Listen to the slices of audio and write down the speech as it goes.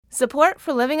Support for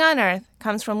Living on Earth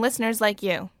comes from listeners like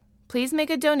you. Please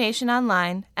make a donation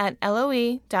online at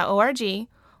loe.org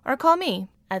or call me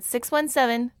at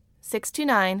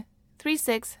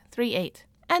 617-629-3638.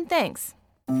 And thanks.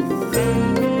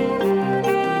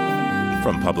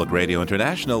 From Public Radio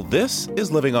International, this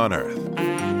is Living on Earth.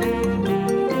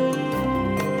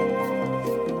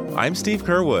 I'm Steve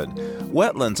Kerwood.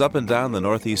 Wetlands up and down the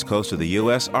northeast coast of the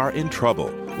U.S. are in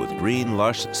trouble, with green,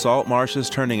 lush salt marshes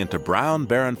turning into brown,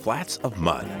 barren flats of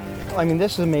mud. I mean,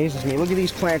 this amazes me. Look at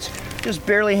these plants just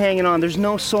barely hanging on. There's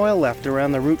no soil left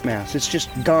around the root mass. It's just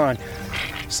gone.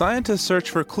 Scientists search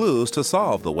for clues to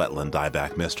solve the wetland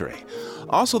dieback mystery.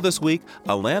 Also this week,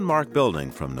 a landmark building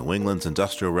from New England's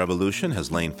Industrial Revolution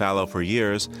has lain fallow for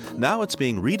years. Now it's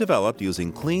being redeveloped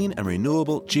using clean and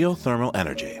renewable geothermal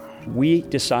energy. We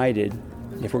decided,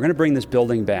 if we're going to bring this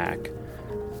building back,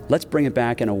 let's bring it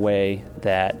back in a way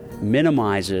that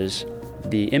minimizes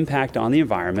the impact on the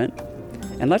environment,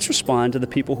 and let's respond to the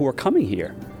people who are coming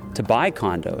here to buy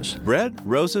condos. Bread,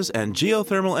 roses, and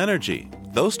geothermal energy.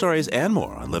 Those stories and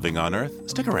more on Living on Earth.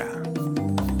 Stick around.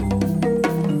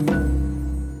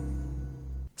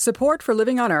 Support for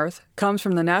Living on Earth comes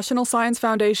from the National Science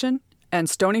Foundation and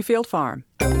Stonyfield Farm.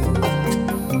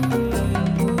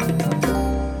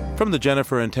 From the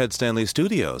Jennifer and Ted Stanley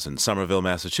Studios in Somerville,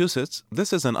 Massachusetts,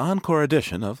 this is an encore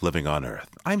edition of Living on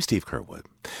Earth. I'm Steve Kerwood.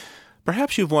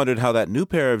 Perhaps you've wondered how that new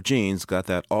pair of jeans got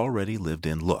that already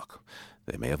lived-in look.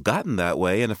 They may have gotten that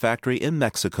way in a factory in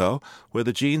Mexico, where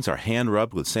the jeans are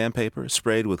hand-rubbed with sandpaper,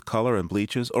 sprayed with color and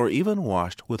bleaches, or even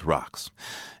washed with rocks.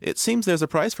 It seems there's a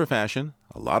price for fashion.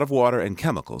 A lot of water and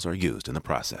chemicals are used in the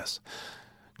process.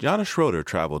 Jana Schroeder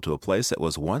traveled to a place that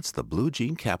was once the blue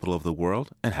jean capital of the world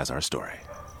and has our story.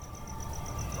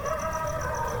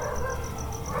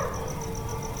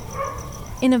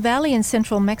 In a valley in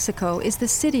central Mexico is the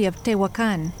city of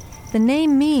Tehuacan. The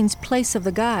name means place of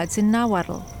the gods in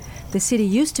Nahuatl. The city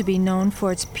used to be known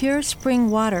for its pure spring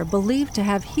water believed to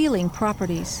have healing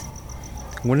properties.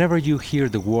 Whenever you hear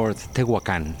the word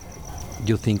Tehuacan,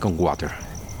 you think on water,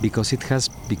 because it has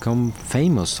become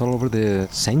famous all over the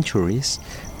centuries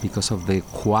because of the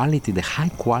quality, the high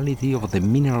quality of the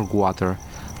mineral water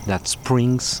that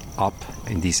springs up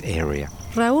in this area.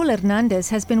 Raul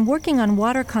Hernandez has been working on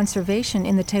water conservation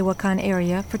in the Tehuacan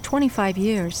area for 25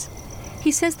 years.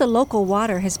 He says the local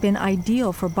water has been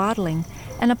ideal for bottling,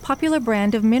 and a popular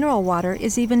brand of mineral water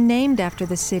is even named after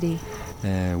the city.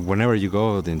 Whenever you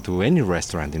go into any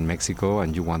restaurant in Mexico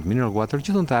and you want mineral water,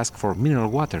 you don't ask for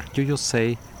mineral water. You just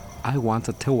say, I want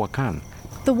a Tehuacan.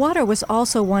 The water was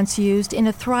also once used in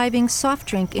a thriving soft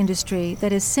drink industry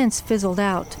that has since fizzled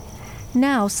out.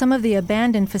 Now, some of the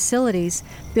abandoned facilities,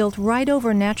 built right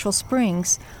over natural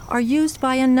springs, are used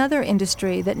by another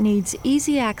industry that needs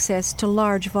easy access to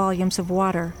large volumes of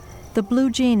water, the blue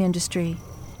jean industry.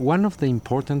 One of the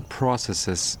important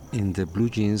processes in the blue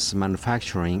jeans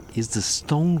manufacturing is the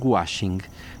stone washing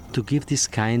to give this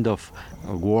kind of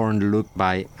worn look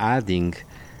by adding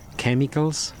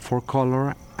chemicals for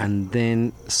color and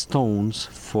then stones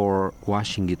for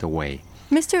washing it away.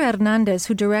 Mr. Hernandez,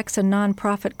 who directs a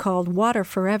nonprofit called Water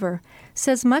Forever,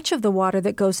 says much of the water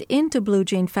that goes into blue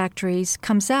jean factories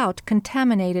comes out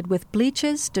contaminated with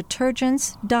bleaches,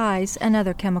 detergents, dyes, and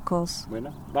other chemicals.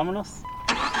 Bueno, vámonos.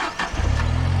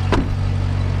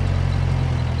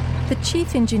 The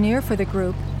chief engineer for the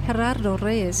group, Gerardo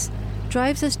Reyes,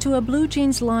 drives us to a blue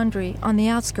jeans laundry on the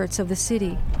outskirts of the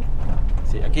city.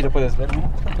 Sí, aquí lo puedes ver, ¿no?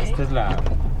 Esta es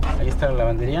ahí está la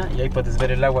lavandería y ahí puedes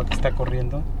ver el agua que está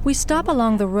corriendo. We stop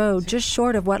along the road just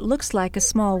short of what looks like a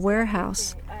small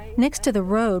warehouse. Next to the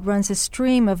road runs a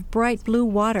stream of bright blue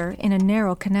water in a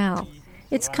narrow canal.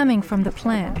 It's coming from the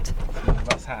plant.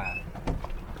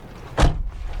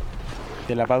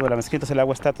 De lavado de la mezquita, el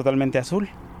agua está totalmente azul.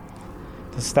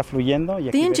 Entonces está fluyendo.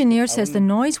 The engineer says the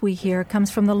noise we hear comes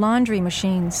from the laundry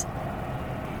machines.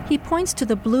 He points to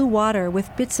the blue water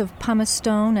with bits of pumice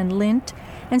stone and lint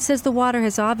and says the water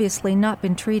has obviously not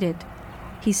been treated.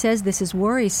 He says this is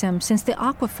worrisome since the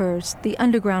aquifers, the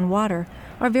underground water,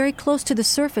 are very close to the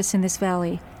surface in this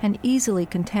valley and easily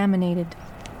contaminated.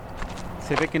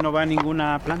 Se ve que no va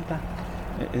ninguna planta.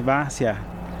 Va hacia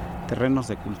terrenos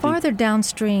de cultivo. Farther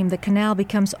downstream, the canal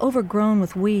becomes overgrown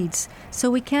with weeds, so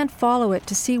we can't follow it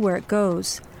to see where it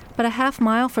goes. But a half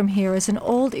mile from here is an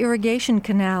old irrigation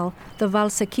canal, the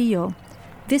Valsequillo.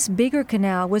 This bigger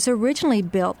canal was originally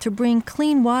built to bring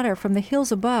clean water from the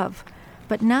hills above,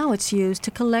 but now it's used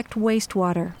to collect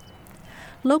wastewater.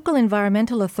 Local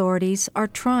environmental authorities are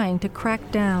trying to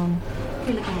crack down.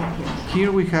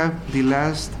 Here we have the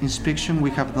last inspection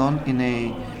we have done in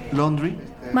a laundry.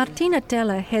 Martin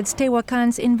Atella heads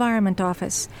Tehuacan's Environment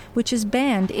Office, which has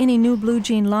banned any new blue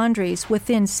jean laundries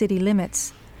within city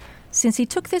limits. Since he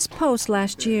took this post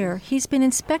last year, he's been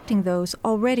inspecting those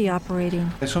already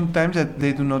operating. Sometimes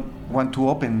they do not want to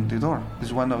open the door.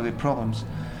 It's one of the problems.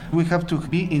 We have to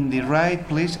be in the right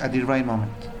place at the right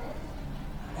moment.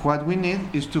 What we need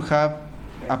is to have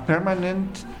a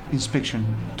permanent inspection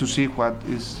to see what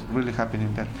is really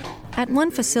happening there. At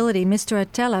one facility, Mr.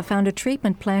 Atella found a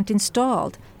treatment plant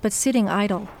installed, but sitting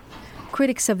idle.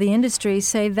 Critics of the industry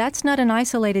say that's not an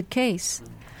isolated case.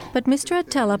 But Mr.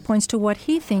 Atella points to what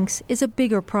he thinks is a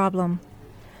bigger problem.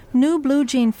 New blue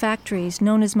jean factories,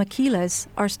 known as maquilas,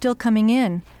 are still coming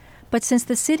in. But since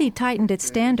the city tightened its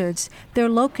standards, they're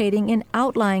locating in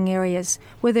outlying areas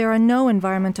where there are no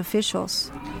environment officials.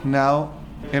 Now,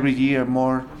 every year,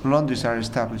 more laundries are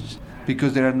established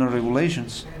because there are no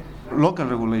regulations, local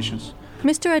regulations.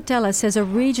 Mr. Atella says a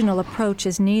regional approach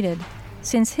is needed,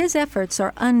 since his efforts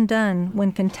are undone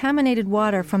when contaminated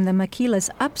water from the maquilas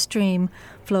upstream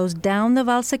flows down the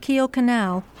Valsequillo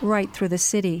Canal right through the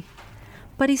city.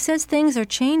 But he says things are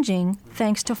changing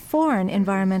thanks to foreign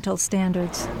environmental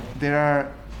standards. There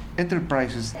are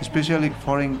enterprises, especially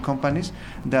foreign companies,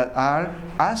 that are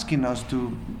asking us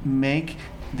to make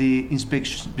the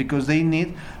inspections because they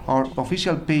need our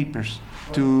official papers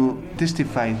to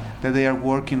testify that they are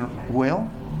working well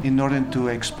in order to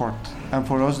export. And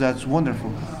for us, that's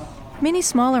wonderful. Many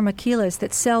smaller maquilas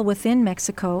that sell within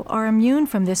Mexico are immune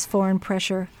from this foreign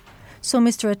pressure. So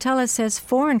Mr. Atella says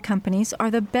foreign companies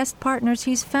are the best partners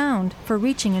he's found for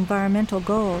reaching environmental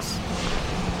goals.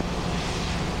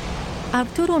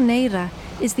 Arturo Neira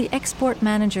is the export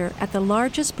manager at the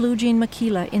largest blue jean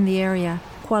maquila in the area,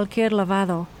 Cualquier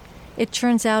Lavado. It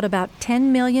churns out about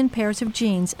 10 million pairs of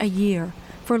jeans a year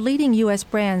for leading U.S.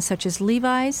 brands such as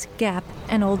Levi's, Gap,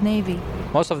 and Old Navy.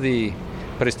 Most of the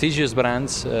prestigious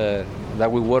brands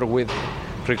that we work with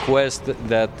request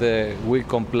that we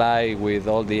comply with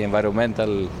all the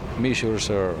environmental measures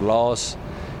or laws.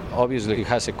 Obviously, it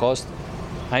has a cost.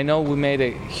 I know we made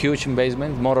a huge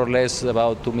investment, more or less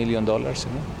about $2 million.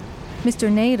 Mr.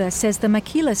 Neira says the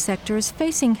maquila sector is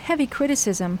facing heavy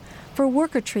criticism for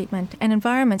worker treatment and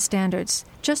environment standards,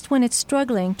 just when it's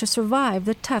struggling to survive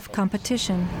the tough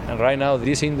competition. And right now,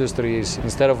 this industry is,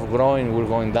 instead of growing, we're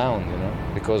going down,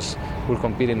 because we're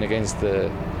competing against the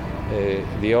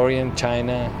Orient,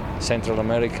 China, Central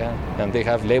America, and they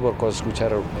have labor costs which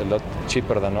are a lot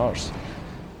cheaper than ours.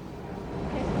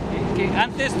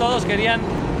 Antes todos querían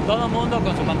todo mundo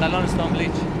con su pantalón Stone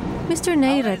Bleach. Mr.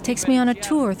 Neira takes me on a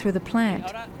tour through the plant.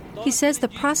 He says the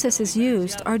processes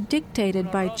used are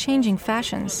dictated by changing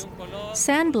fashions.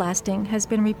 Sandblasting has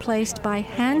been replaced by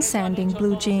hand sanding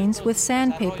blue jeans with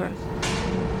sandpaper.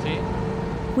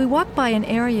 We walk by an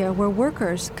area where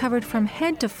workers, covered from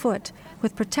head to foot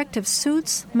with protective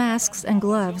suits, masks, and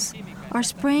gloves, are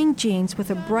spraying jeans with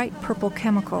a bright purple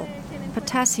chemical,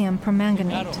 potassium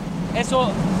permanganate.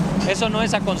 Eso no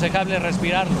es aconsejable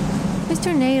respirarlo.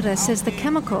 Mr. Neira says the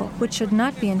chemical, which should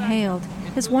not be inhaled,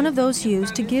 is one of those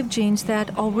used to give jeans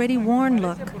that already worn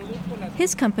look.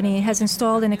 His company has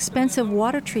installed an expensive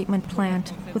water treatment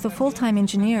plant with a full-time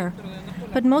engineer,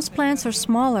 but most plants are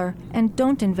smaller and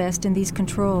don't invest in these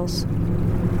controls.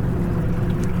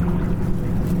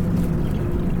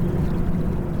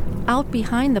 Out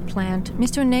behind the plant,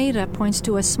 Mr. Neira points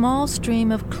to a small stream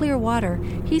of clear water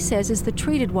he says is the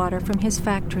treated water from his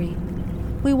factory.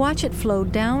 We watch it flow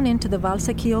down into the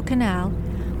Valsequillo Canal,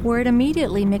 where it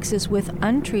immediately mixes with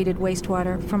untreated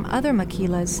wastewater from other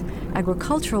maquilas,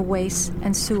 agricultural waste,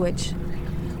 and sewage.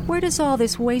 Where does all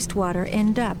this wastewater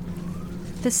end up?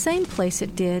 The same place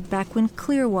it did back when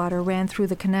clear water ran through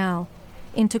the canal,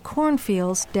 into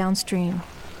cornfields downstream.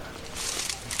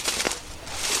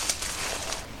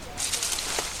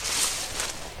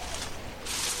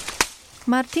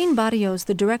 Martin Barrios,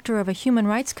 the director of a human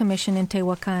rights commission in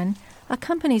Tehuacan,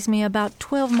 accompanies me about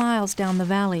 12 miles down the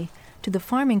valley to the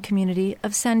farming community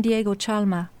of San Diego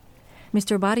Chalma.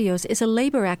 Mr. Barrios is a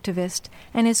labor activist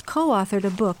and has co-authored a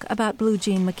book about blue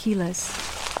jean maquilas.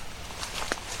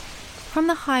 From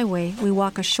the highway, we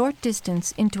walk a short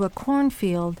distance into a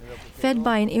cornfield fed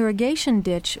by an irrigation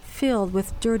ditch filled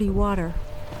with dirty water.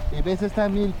 ¿Ves esta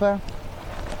milpa?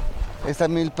 Esta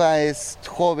milpa es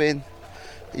joven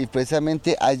y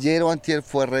precisamente ayer o antier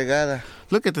fue regada.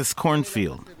 Look at this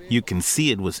cornfield. You can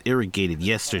see it was irrigated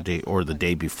yesterday or the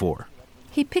day before.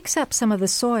 He picks up some of the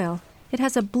soil. It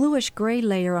has a bluish-gray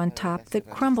layer on top that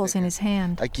crumbles in his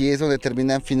hand. Aquí es donde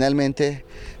terminan finalmente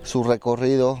su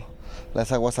recorrido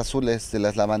las aguas azules de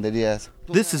las lavanderías.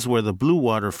 This is where the blue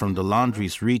water from the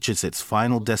laundries reaches its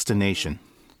final destination.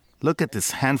 Look at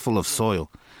this handful of soil.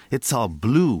 It's all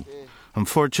blue.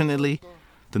 Unfortunately,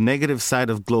 the negative side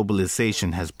of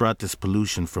globalization has brought this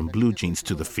pollution from blue jeans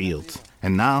to the fields,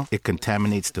 and now it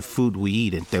contaminates the food we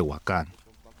eat in Tehuacan.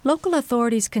 Local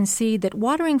authorities concede that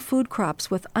watering food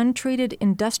crops with untreated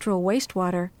industrial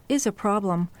wastewater is a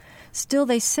problem. Still,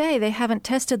 they say they haven't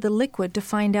tested the liquid to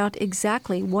find out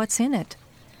exactly what's in it.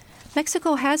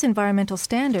 Mexico has environmental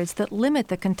standards that limit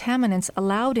the contaminants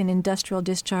allowed in industrial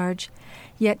discharge.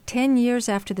 Yet 10 years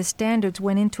after the standards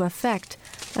went into effect,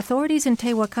 authorities in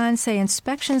Tehuacan say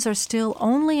inspections are still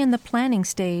only in the planning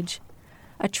stage.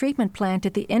 A treatment plant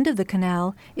at the end of the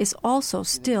canal is also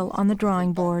still on the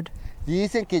drawing board.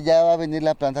 Dicen que ya va a venir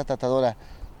la planta tratadora.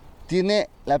 Tiene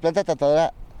la planta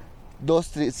tratadora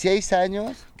 6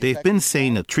 años. They've been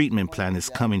saying a treatment plant is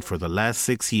coming for the last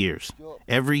 6 years.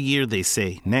 Every year they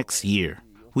say, next year.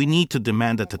 We need to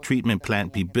demand that the treatment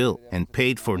plant be built and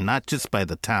paid for not just by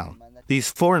the town.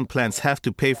 These foreign plants have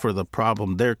to pay for the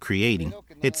problem they're creating.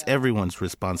 It's everyone's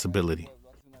responsibility.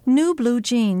 New blue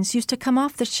jeans used to come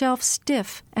off the shelf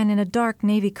stiff and in a dark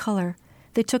navy color.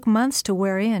 They took months to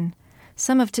wear in.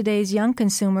 Some of today's young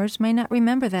consumers may not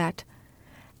remember that.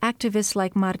 Activists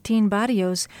like Martín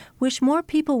Barrios wish more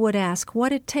people would ask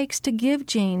what it takes to give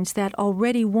jeans that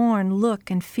already worn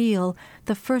look and feel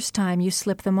the first time you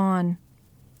slip them on.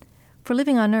 For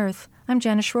Living on Earth, I'm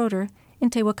Janice Schroeder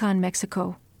in Tehuacan,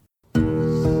 Mexico.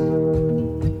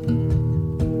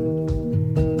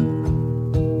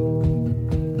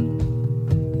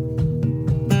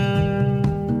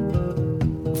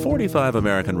 45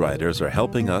 American writers are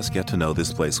helping us get to know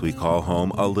this place we call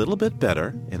home a little bit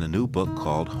better in a new book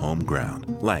called Home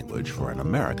Ground, Language for an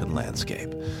American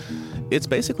Landscape. It's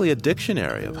basically a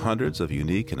dictionary of hundreds of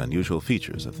unique and unusual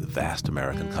features of the vast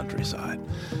American countryside.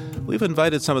 We've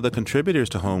invited some of the contributors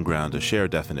to Home Ground to share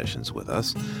definitions with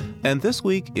us, and this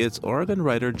week it's Oregon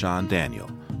writer John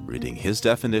Daniel reading his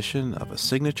definition of a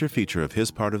signature feature of his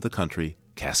part of the country,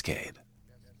 Cascade.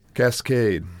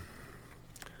 Cascade.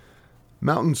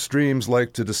 Mountain streams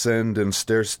like to descend in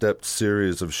stair-stepped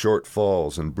series of short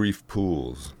falls and brief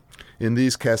pools. In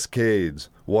these cascades,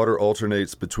 water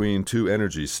alternates between two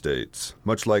energy states,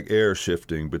 much like air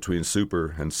shifting between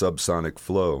super and subsonic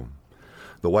flow.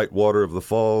 The white water of the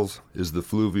falls is the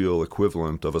fluvial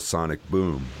equivalent of a sonic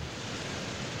boom.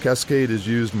 Cascade is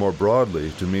used more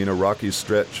broadly to mean a rocky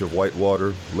stretch of white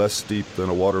water, less steep than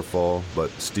a waterfall,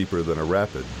 but steeper than a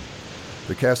rapid.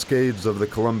 The Cascades of the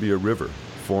Columbia River,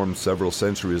 formed several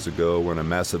centuries ago when a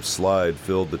massive slide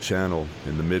filled the channel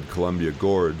in the mid-Columbia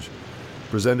Gorge,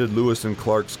 presented Lewis and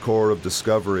Clark's Corps of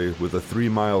Discovery with a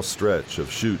 3-mile stretch of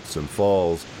chutes and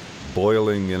falls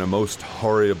boiling in a most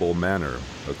horrible manner,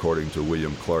 according to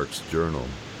William Clark's journal.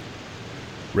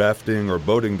 Rafting or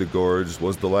boating the gorge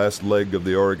was the last leg of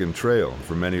the Oregon Trail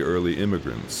for many early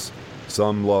immigrants.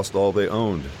 Some lost all they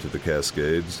owned to the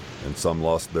Cascades, and some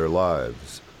lost their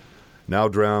lives. Now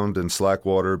drowned in slack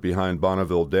water behind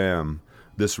Bonneville Dam,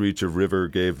 this reach of river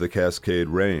gave the Cascade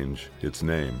Range its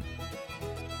name.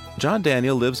 John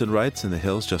Daniel lives and writes in the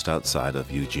hills just outside of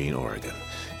Eugene, Oregon.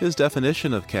 His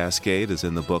definition of Cascade is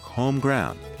in the book Home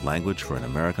Ground, Language for an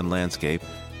American Landscape,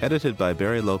 edited by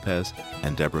Barry Lopez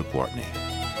and Deborah Gwartney.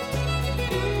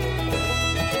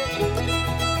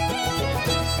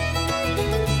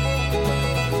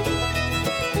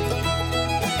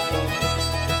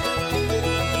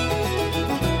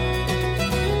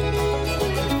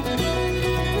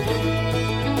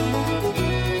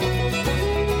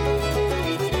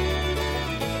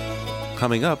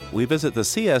 Coming up, we visit the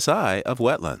CSI of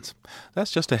wetlands.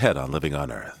 That's just ahead on Living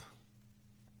on Earth.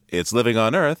 It's Living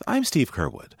on Earth. I'm Steve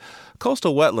Kerwood.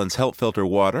 Coastal wetlands help filter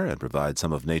water and provide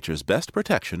some of nature's best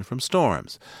protection from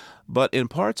storms. But in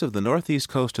parts of the northeast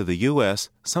coast of the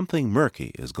U.S., something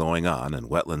murky is going on in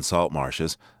wetland salt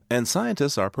marshes, and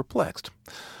scientists are perplexed.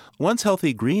 Once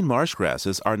healthy green marsh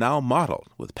grasses are now mottled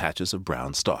with patches of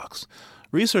brown stalks.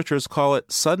 Researchers call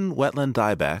it sudden wetland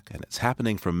dieback, and it's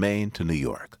happening from Maine to New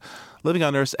York. Living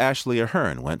on Earth's Ashley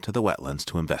Ahern went to the wetlands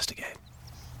to investigate.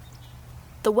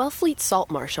 The Wellfleet Salt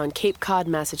Marsh on Cape Cod,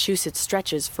 Massachusetts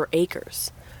stretches for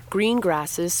acres. Green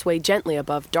grasses sway gently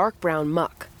above dark brown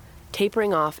muck,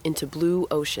 tapering off into blue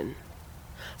ocean.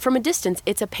 From a distance,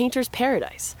 it's a painter's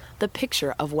paradise, the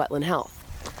picture of wetland health.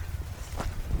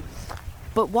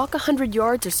 But walk 100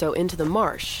 yards or so into the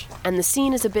marsh, and the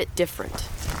scene is a bit different.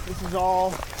 This is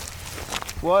all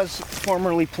was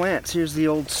formerly plants. Here's the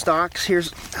old stalks.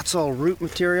 That's all root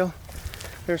material.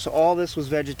 So all this was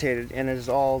vegetated, and it has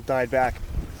all died back.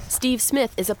 Steve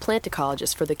Smith is a plant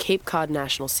ecologist for the Cape Cod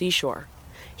National Seashore.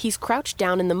 He's crouched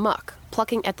down in the muck,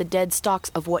 plucking at the dead stalks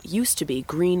of what used to be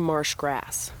green marsh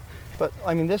grass. But,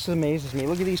 I mean, this amazes me.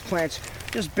 Look at these plants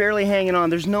just barely hanging on.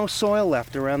 There's no soil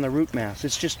left around the root mass.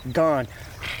 It's just gone.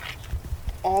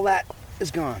 All that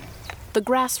is gone. The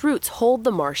grass roots hold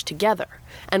the marsh together,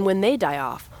 and when they die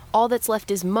off, all that's left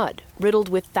is mud, riddled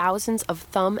with thousands of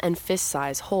thumb and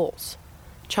fist-size holes.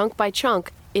 Chunk by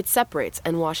chunk, it separates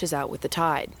and washes out with the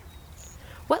tide.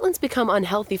 Wetlands become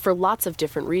unhealthy for lots of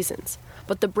different reasons,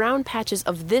 but the brown patches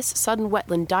of this sudden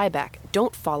wetland dieback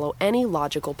don't follow any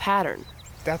logical pattern.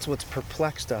 That's what's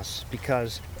perplexed us,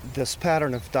 because this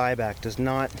pattern of dieback does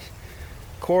not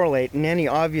correlate in any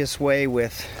obvious way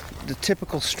with the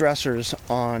typical stressors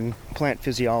on plant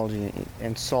physiology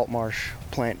and salt marsh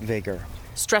plant vigor.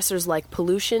 Stressors like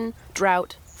pollution,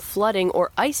 drought, flooding,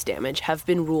 or ice damage have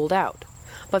been ruled out.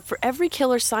 But for every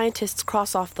killer scientists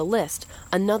cross off the list,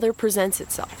 another presents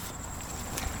itself.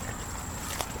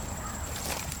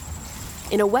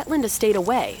 In a wetland a state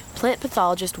away, plant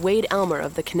pathologist Wade Elmer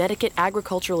of the Connecticut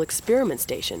Agricultural Experiment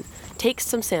Station takes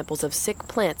some samples of sick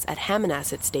plants at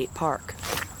Hammonasset State Park.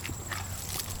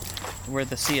 We're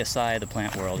the CSI of the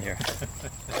plant world here.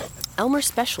 Elmer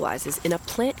specializes in a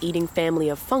plant-eating family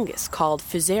of fungus called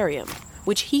Fusarium,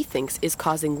 which he thinks is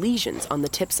causing lesions on the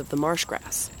tips of the marsh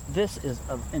grass. This is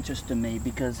of interest to me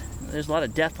because there's a lot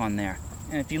of death on there.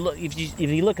 And if you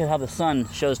look at how the sun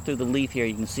shows through the leaf here,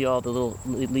 you can see all the little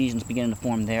lesions beginning to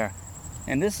form there.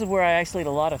 And this is where I isolate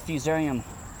a lot of Fusarium.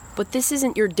 But this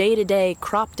isn't your day-to-day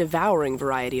crop-devouring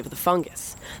variety of the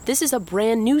fungus. This is a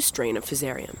brand new strain of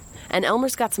Fusarium, and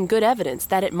Elmer's got some good evidence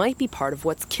that it might be part of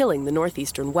what's killing the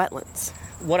northeastern wetlands.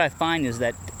 What I find is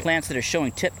that plants that are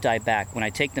showing tip dieback, when I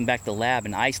take them back to the lab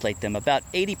and isolate them, about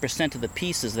 80% of the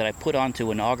pieces that I put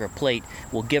onto an agar plate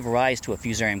will give rise to a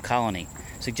Fusarium colony,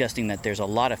 suggesting that there's a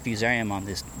lot of Fusarium on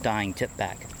this dying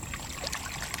tipback.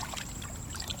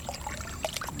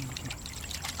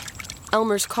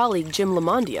 Elmer's colleague Jim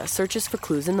Lamondia searches for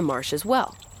clues in the marsh as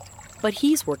well. But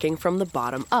he's working from the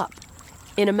bottom up.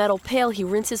 In a metal pail, he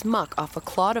rinses muck off a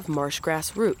clod of marsh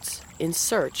grass roots in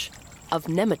search of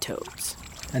nematodes.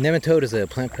 A nematode is a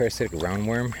plant parasitic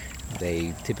roundworm.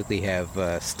 They typically have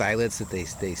stylets that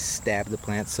they stab the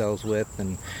plant cells with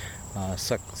and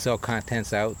suck cell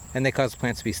contents out, and they cause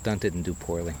plants to be stunted and do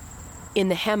poorly. In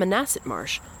the Hammonasset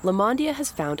marsh, Lamondia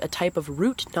has found a type of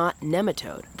root knot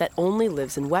nematode that only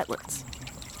lives in wetlands.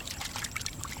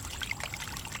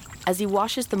 As he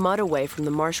washes the mud away from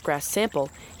the marsh grass sample,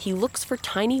 he looks for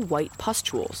tiny white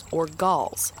pustules, or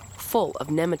galls, full of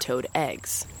nematode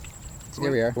eggs.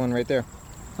 There we are, one right there.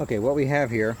 Okay, what we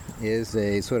have here is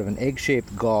a sort of an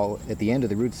egg-shaped gall at the end of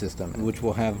the root system, which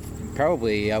will have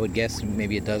probably, I would guess,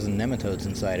 maybe a dozen nematodes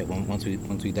inside it once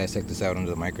we dissect this out under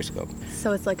the microscope.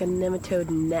 So it's like a nematode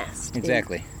nest.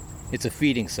 Exactly. It's a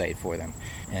feeding site for them,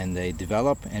 and they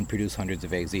develop and produce hundreds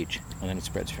of eggs each, and then it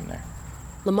spreads from there.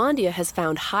 Lamondia has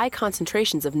found high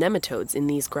concentrations of nematodes in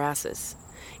these grasses.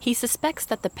 He suspects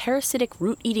that the parasitic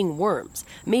root-eating worms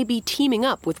may be teaming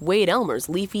up with Wade Elmer's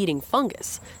leaf-eating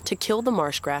fungus to kill the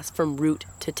marsh grass from root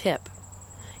to tip.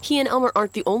 He and Elmer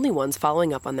aren't the only ones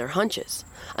following up on their hunches.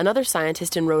 Another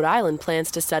scientist in Rhode Island plans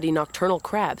to study nocturnal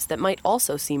crabs that might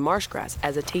also see marsh grass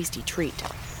as a tasty treat.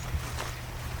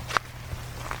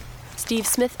 Steve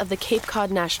Smith of the Cape Cod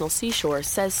National Seashore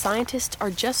says scientists are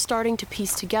just starting to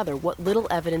piece together what little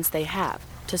evidence they have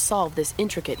to solve this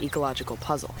intricate ecological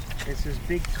puzzle. It's this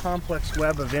big complex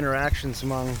web of interactions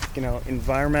among,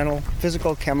 environmental,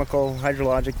 physical, chemical,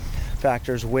 hydrologic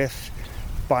factors with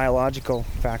biological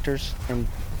factors and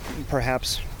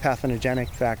perhaps pathogenic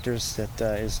factors that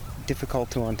is difficult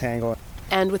to untangle.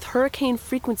 And with hurricane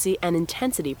frequency and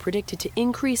intensity predicted to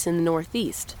increase in the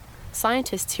Northeast,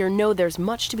 scientists here know there's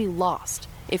much to be lost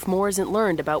if more isn't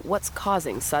learned about what's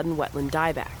causing sudden wetland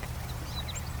dieback.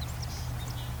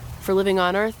 For Living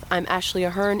on Earth, I'm Ashley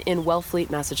Ahern in Wellfleet,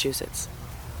 Massachusetts.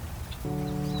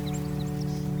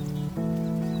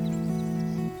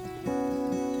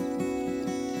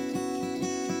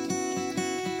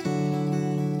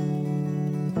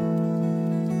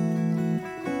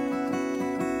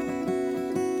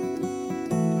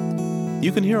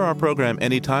 You can hear our program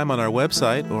anytime on our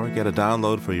website or get a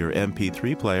download for your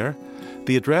MP3 player.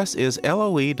 The address is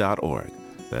loe.org.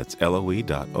 That's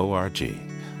loe.org.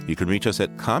 You can reach us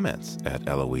at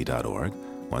comments@loe.org.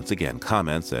 Once again,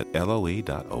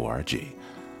 comments@loe.org.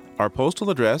 Our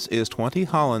postal address is 20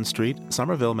 Holland Street,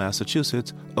 Somerville,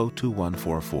 Massachusetts,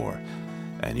 02144.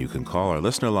 And you can call our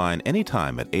listener line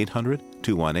anytime at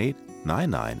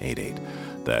 800-218-9988.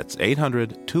 That's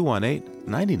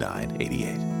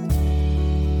 800-218-9988.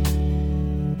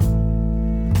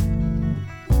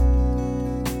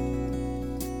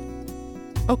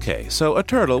 Okay, so a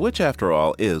turtle, which after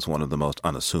all is one of the most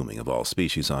unassuming of all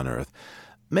species on Earth,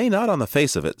 may not on the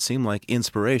face of it seem like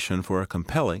inspiration for a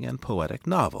compelling and poetic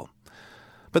novel.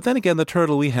 But then again, the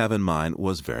turtle we have in mind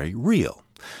was very real.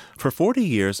 For 40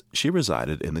 years, she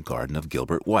resided in the garden of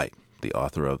Gilbert White, the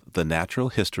author of The Natural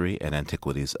History and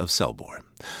Antiquities of Selborne.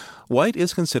 White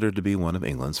is considered to be one of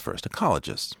England's first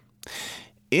ecologists.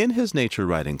 In his nature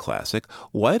writing classic,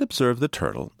 White observed the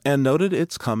turtle and noted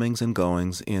its comings and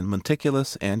goings in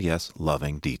meticulous and, yes,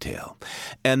 loving detail.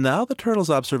 And now the turtle's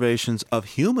observations of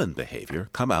human behavior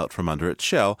come out from under its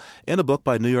shell in a book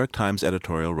by New York Times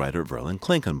editorial writer Verlin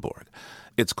Klinkenborg.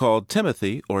 It's called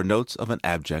Timothy, or Notes of an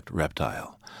Abject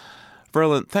Reptile.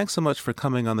 Verlin, thanks so much for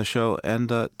coming on the show,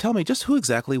 and tell me, just who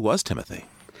exactly was Timothy?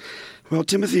 Well,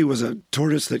 Timothy was a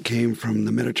tortoise that came from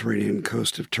the Mediterranean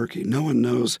coast of Turkey. No one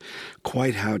knows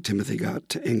quite how Timothy got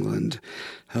to England.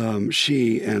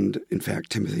 She, and in fact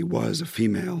Timothy was a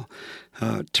female,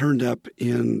 turned up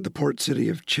in the port city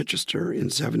of Chichester in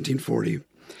 1740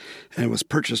 and was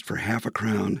purchased for half a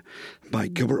crown by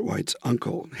Gilbert White's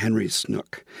uncle, Henry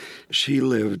Snook. She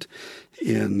lived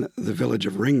in the village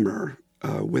of Ringmer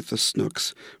with the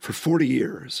Snooks for 40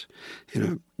 years in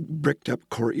a bricked-up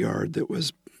courtyard that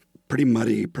was pretty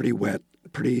muddy, pretty wet,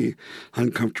 pretty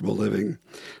uncomfortable living,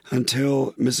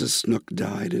 until Mrs. Snook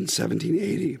died in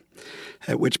 1780,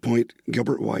 at which point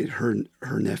Gilbert White, her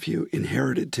nephew,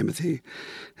 inherited Timothy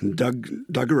and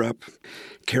dug her up,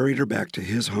 carried her back to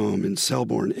his home in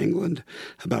Selborne, England,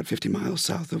 about 50 miles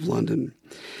south of London.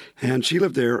 And she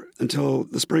lived there until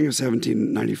the spring of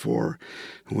 1794,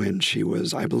 when she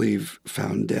was, I believe,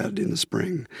 found dead in the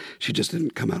spring. She just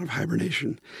didn't come out of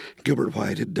hibernation. Gilbert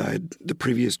White had died the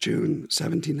previous June,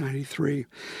 1793.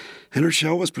 And her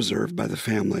shell was preserved by the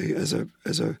family as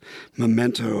a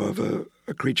memento of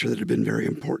a creature that had been very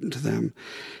important to them,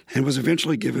 and was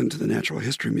eventually given to the Natural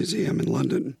History Museum in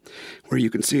London, where you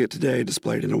can see it today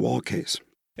displayed in a wall case.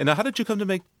 And now, how did you come to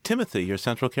make Timothy your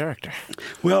central character?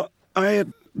 Well, I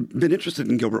had been interested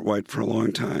in Gilbert White for a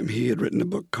long time. He had written a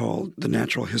book called The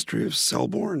Natural History of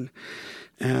Selborne,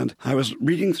 and I was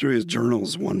reading through his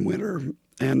journals one winter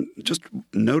and just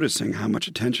noticing how much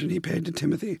attention he paid to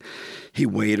Timothy. He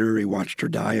weighed her, he watched her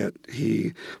diet,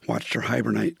 he watched her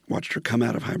hibernate, watched her come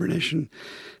out of hibernation.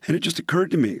 And it just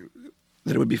occurred to me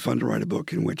that it would be fun to write a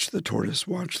book in which the tortoise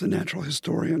watched the natural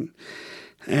historian.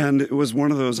 And it was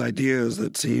one of those ideas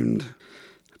that seemed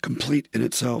complete in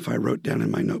itself. I wrote down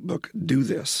in my notebook, do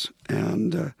this.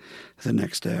 And the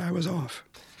next day I was off.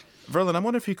 Verlin, I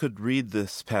wonder if you could read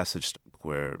this passage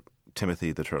where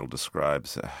Timothy the turtle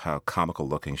describes how comical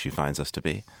looking she finds us to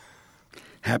be.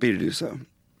 Happy to do so.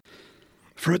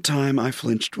 For a time I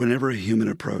flinched whenever a human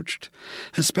approached,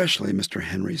 especially Mr.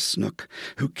 Henry Snook,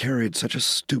 who carried such a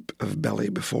stoop of belly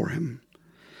before him.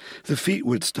 The feet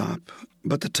would stop,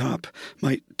 but the top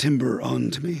might timber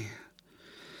on to me.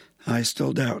 I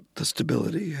still doubt the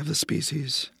stability of the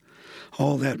species.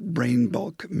 All that brain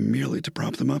bulk merely to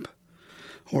prop them up?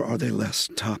 Or are they less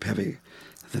top-heavy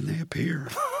than they appear?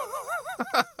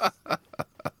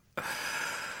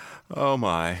 Oh,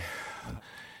 my.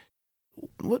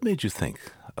 What made you think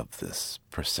of this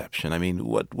perception? I mean,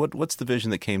 what's the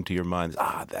vision that came to your mind?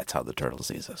 That's how the turtle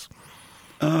sees us.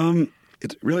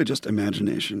 It's really just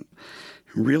imagination.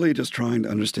 Really just trying to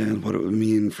understand what it would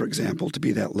mean, for example, to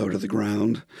be that low to the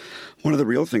ground. One of the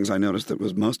real things I noticed that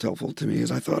was most helpful to me is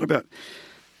I thought about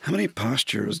how many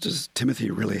postures does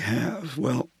Timothy really have?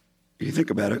 Well, if you think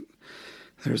about it,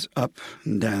 there's up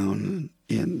and down, and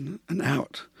in and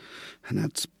out, and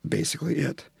that's basically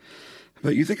it.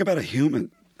 But you think about a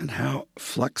human and how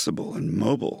flexible and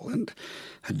mobile and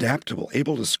adaptable,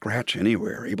 able to scratch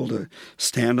anywhere, able to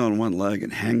stand on one leg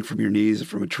and hang from your knees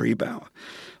from a tree bough.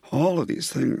 All of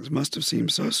these things must have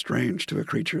seemed so strange to a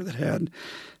creature that had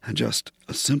just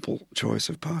a simple choice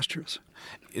of postures.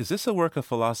 Is this a work of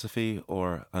philosophy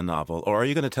or a novel? Or are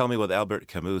you going to tell me what Albert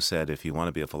Camus said, if you want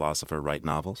to be a philosopher, write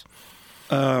novels?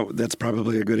 That's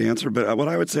probably a good answer. But what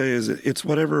I would say is it's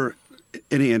whatever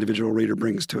any individual reader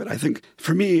brings to it. I think,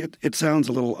 for me, it sounds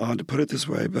a little odd to put it this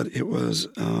way, but it was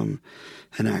an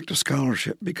act of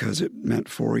scholarship because it meant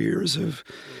 4 years of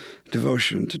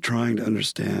devotion to trying to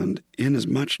understand in as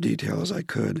much detail as I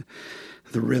could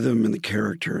the rhythm and the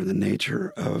character and the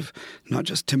nature of not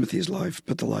just Timothy's life,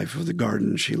 but the life of the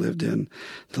garden she lived in,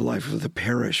 the life of the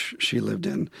parish she lived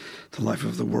in, the life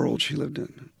of the world she lived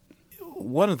in.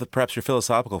 One of perhaps your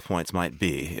philosophical points might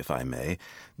be, if I may,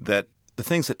 that the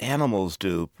things that animals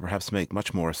do perhaps make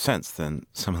much more sense than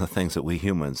some of the things that we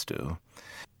humans do.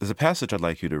 There's a passage I'd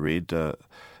like you to read.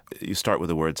 You start with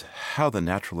the words, "How the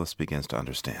naturalist begins to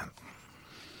understand."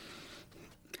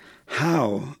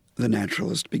 How the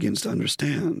naturalist begins to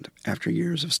understand after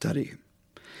years of study.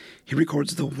 He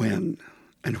records the when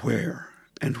and where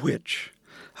and which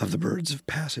of the birds of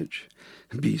passage,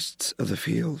 beasts of the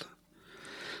field?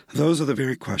 Those are the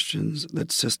very questions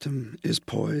that system is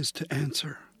poised to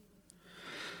answer.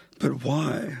 But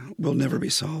why will never be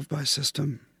solved by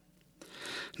system.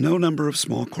 No number of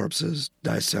small corpses,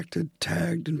 dissected,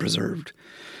 tagged, and preserved,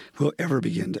 will ever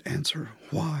begin to answer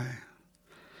why.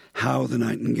 How the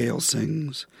nightingale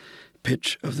sings,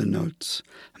 pitch of the notes,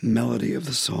 melody of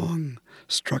the song,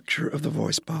 structure of the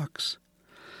voice box,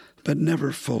 but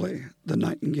never fully the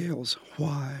nightingale's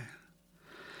why.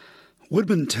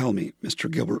 Woodmen tell me,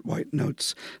 Mr. Gilbert White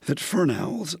notes, that fern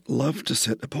owls love to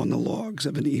sit upon the logs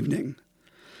of an evening,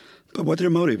 but what their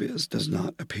motive is does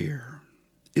not appear.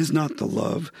 Is not the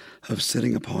love of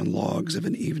sitting upon logs of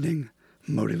an evening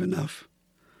motive enough?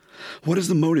 What is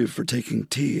the motive for taking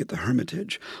tea at the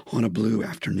Hermitage on a blue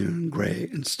afternoon, gray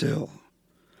and still?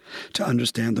 To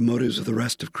understand the motives of the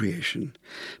rest of creation,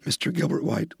 Mr. Gilbert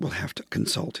White will have to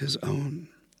consult his own.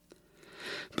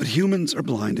 But humans are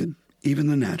blinded, even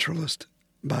the naturalist,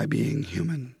 by being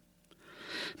human,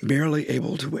 barely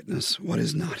able to witness what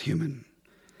is not human.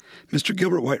 Mr.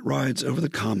 Gilbert White rides over the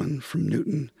common from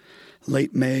Newton,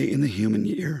 late May in the human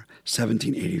year,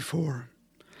 1784.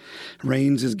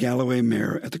 Reins his Galloway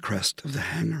mare at the crest of the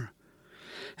Hanger.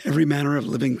 Every manner of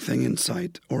living thing in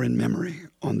sight or in memory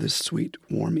on this sweet,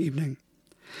 warm evening.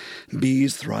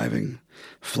 Bees thriving,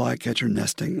 flycatcher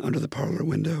nesting under the parlor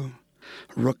window,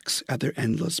 rooks at their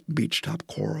endless beach-top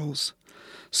quarrels,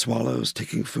 swallows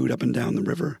taking food up and down the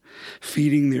river,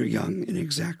 feeding their young in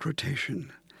exact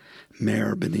rotation,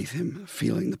 mare beneath him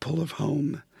feeling the pull of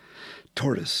home,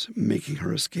 tortoise making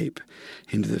her escape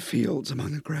into the fields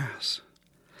among the grass.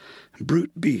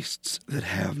 Brute beasts that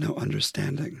have no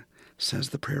understanding, says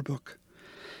the prayer book,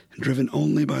 driven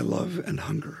only by love and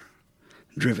hunger,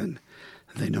 driven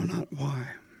they know not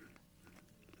why.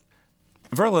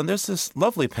 Verlin, there's this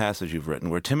lovely passage you've written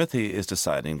where Timothy is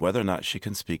deciding whether or not she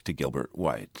can speak to Gilbert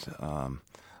White,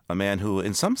 a man who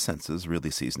in some senses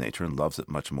really sees nature and loves it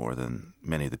much more than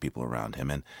many of the people around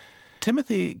him. And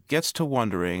Timothy gets to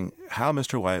wondering how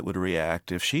Mr. White would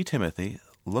react if she, Timothy,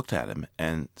 looked at him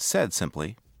and said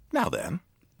simply, "Now then."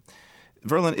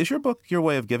 Verlin, is your book your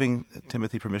way of giving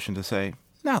Timothy permission to say,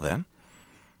 "Now then"?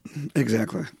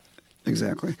 Exactly.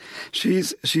 She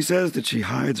says that she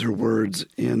hides her words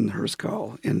in her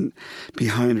skull,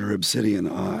 behind her obsidian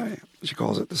eye. She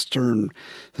calls it the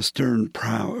stern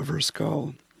prow of her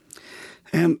skull.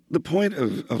 And the point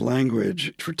of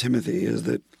language for Timothy is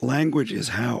that language is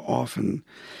how often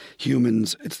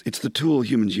it's the tool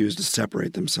humans use to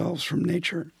separate themselves from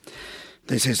nature.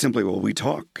 They say simply, well, we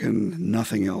talk, and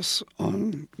nothing else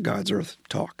on God's earth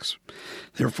talks.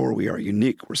 Therefore, we are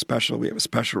unique, we're special, we have a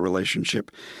special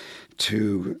relationship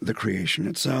to the creation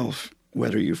itself,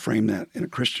 whether you frame that in a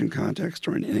Christian context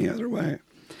or in any other way.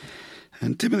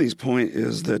 And Timothy's point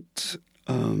is that,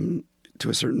 to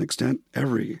a certain extent,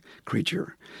 every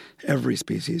creature, every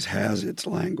species has its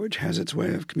language, has its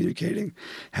way of communicating,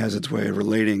 has its way of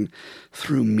relating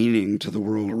through meaning to the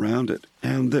world around it.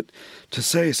 And that to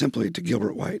say simply to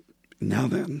Gilbert White, "Now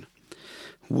then,"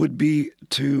 would be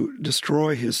to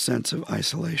destroy his sense of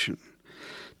isolation,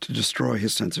 to destroy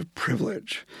his sense of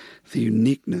privilege, the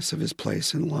uniqueness of his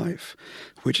place in life,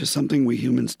 which is something we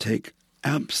humans take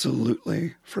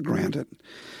absolutely for granted,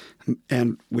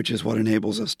 and which is what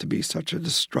enables us to be such a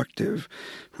destructive,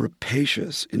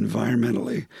 rapacious,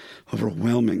 environmentally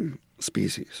overwhelming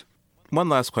species. One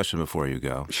last question before you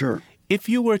go. Sure. If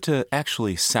you were to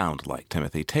actually sound like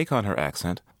Timothy, take on her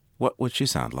accent, what would she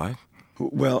sound like?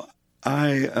 Well,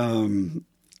 I'm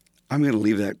going to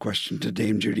leave that question to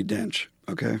Dame Judi Dench,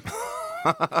 okay?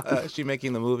 Is she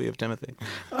making the movie of Timothy?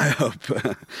 I hope.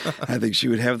 I think she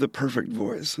would have the perfect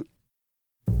voice.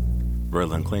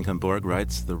 Verlin Klinkenborg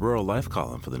writes the Rural Life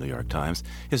column for the New York Times.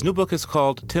 His new book is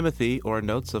called Timothy, or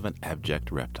Notes of an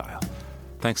Abject Reptile.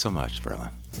 Thanks so much,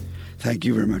 Verlin. Thank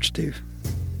you very much, Steve.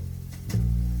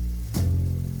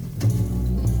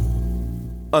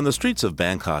 On the streets of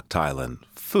Bangkok, Thailand,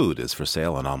 food is for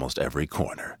sale on almost every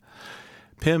corner.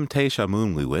 Pim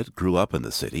Taeshamunliwit grew up in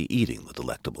the city eating the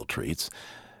delectable treats.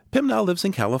 Pim now lives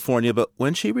in California, but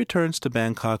when she returns to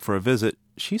Bangkok for a visit,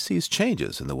 she sees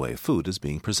changes in the way food is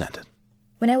being presented.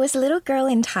 When I was a little girl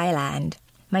in Thailand,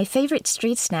 my favorite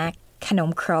street snack,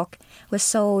 Khanom Krok, was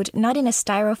sold not in a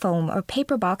styrofoam or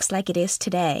paper box like it is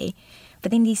today,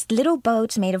 but in these little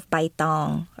boats made of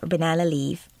baitong, or banana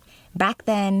leaf. Back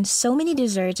then, so many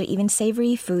desserts or even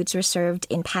savory foods were served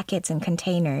in packets and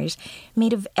containers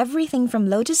made of everything from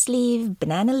lotus leaf,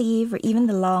 banana leaf, or even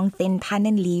the long, thin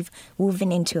pandan leaf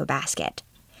woven into a basket.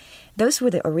 Those were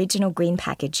the original green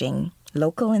packaging,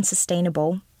 local and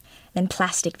sustainable. Then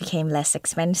plastic became less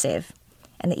expensive.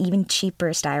 and the even cheaper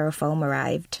styrofoam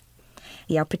arrived.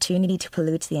 The opportunity to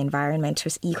pollute the environment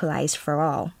was equalized for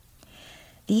all.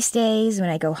 These days, when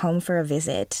I go home for a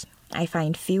visit, I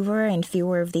find fewer and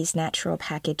fewer of these natural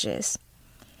packages.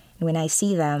 And when I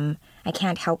see them, I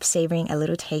can't help savoring a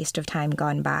little taste of time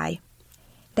gone by.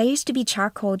 There used to be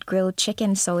charcoal grilled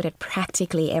chicken sold at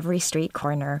practically every street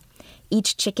corner.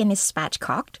 Each chicken is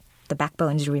spatchcocked, the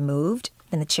backbone is removed,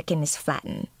 and the chicken is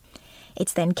flattened.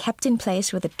 It's then kept in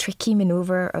place with a tricky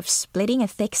maneuver of splitting a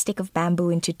thick stick of bamboo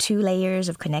into 2 layers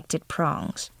of connected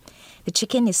prongs. The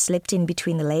chicken is slipped in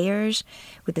between the layers,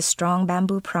 with the strong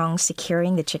bamboo prongs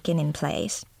securing the chicken in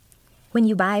place. When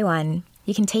you buy one,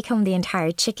 you can take home the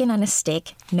entire chicken on a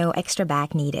stick, no extra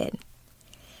bag needed.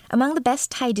 Among the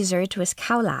best Thai dessert was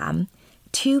khao lam,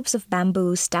 tubes of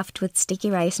bamboo stuffed with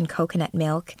sticky rice and coconut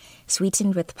milk,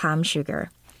 sweetened with palm sugar.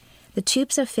 The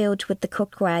tubes are filled with the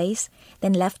cooked rice,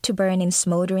 then left to burn in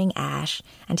smoldering ash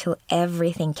until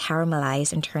everything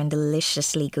caramelized and turned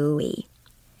deliciously gooey.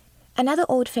 Another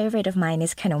old favorite of mine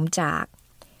is khanom jak,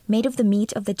 made of the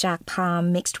meat of the jak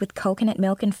palm mixed with coconut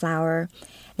milk and flour,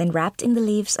 then wrapped in the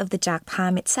leaves of the jak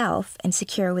palm itself and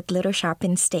secured with little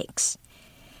sharpened sticks.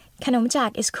 Khanom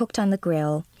jak is cooked on the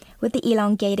grill, with the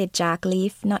elongated jak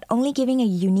leaf not only giving a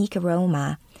unique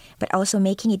aroma, but also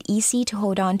making it easy to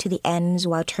hold on to the ends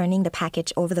while turning the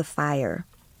package over the fire.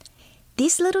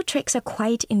 These little tricks are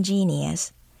quite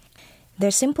ingenious. They're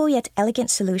simple yet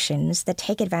elegant solutions that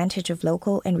take advantage of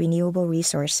local and renewable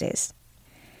resources.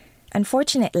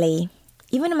 Unfortunately,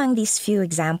 even among these few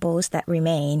examples that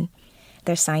remain,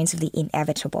 there are signs of the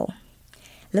inevitable.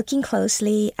 Looking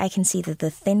closely, I can see that the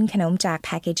thin khanom jak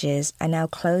packages are now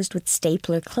closed with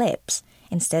stapler clips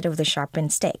instead of the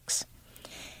sharpened sticks.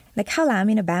 The khao lam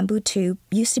in a bamboo tube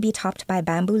used to be topped by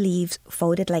bamboo leaves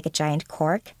folded like a giant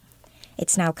cork.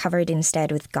 It's now covered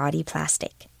instead with gaudy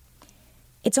plastic.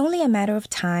 It's only a matter of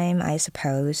time, I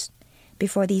suppose,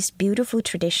 before these beautiful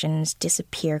traditions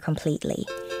disappear completely.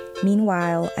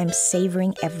 Meanwhile, I'm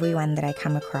savoring every one that I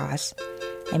come across.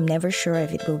 I'm never sure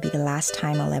if it will be the last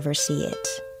time I'll ever see it.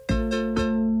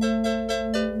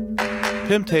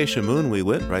 Pimte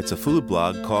Shamoon-Wiwit writes a food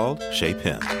blog called Shape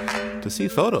Him. To see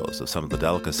photos of some of the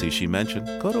delicacies she mentioned,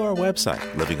 go to our website,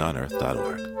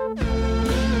 livingonearth.org.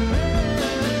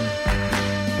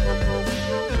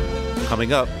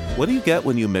 Coming up, what do you get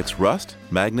when you mix rust,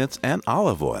 magnets, and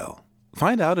olive oil?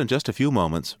 Find out in just a few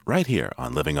moments, right here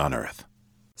on Living on Earth.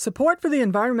 Support for the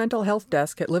Environmental Health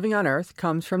Desk at Living on Earth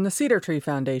comes from the Cedar Tree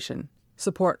Foundation.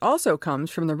 Support also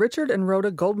comes from the Richard and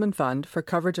Rhoda Goldman Fund for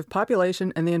coverage of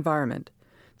population and the environment.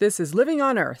 This is Living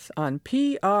on Earth on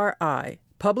PRI,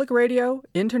 Public Radio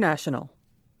International.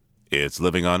 It's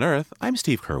Living on Earth. I'm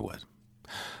Steve Kerwood.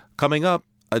 Coming up,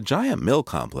 a giant mill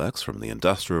complex from the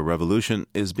Industrial Revolution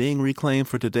is being reclaimed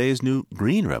for today's new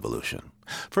Green Revolution.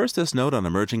 First, this note on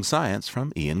emerging science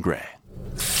from Ian Gray.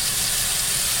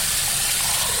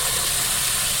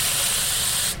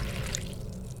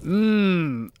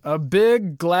 A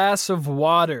big glass of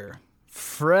water.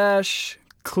 Fresh,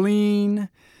 clean,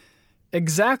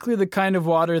 exactly the kind of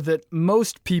water that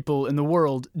most people in the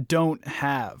world don't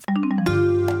have.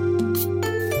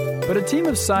 But a team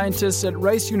of scientists at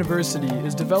Rice University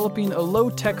is developing a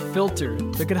low-tech filter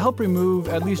that could help remove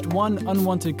at least one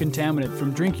unwanted contaminant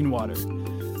from drinking water.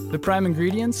 The prime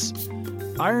ingredients?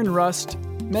 Iron rust,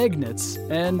 magnets,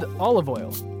 and olive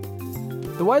oil.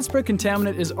 The widespread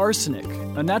contaminant is arsenic,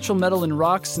 a natural metal in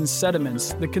rocks and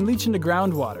sediments that can leach into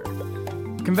groundwater.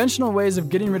 Conventional ways of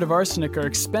getting rid of arsenic are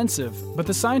expensive, but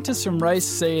the scientists from Rice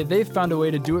say they've found a way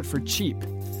to do it for cheap.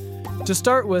 To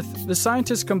start with, the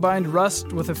scientists combined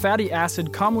rust with a fatty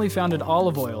acid commonly found in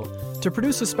olive oil to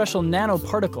produce a special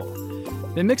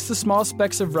nanoparticle. They mixed the small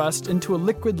specks of rust into a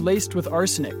liquid laced with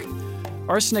arsenic.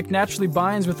 Arsenic naturally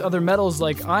binds with other metals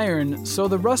like iron, so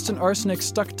the rust and arsenic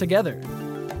stuck together.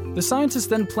 The scientists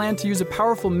then planned to use a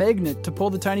powerful magnet to pull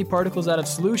the tiny particles out of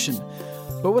solution,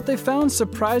 but what they found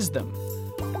surprised them.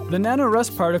 The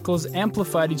nanorust particles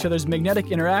amplified each other's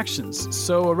magnetic interactions,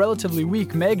 so a relatively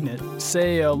weak magnet,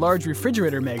 say a large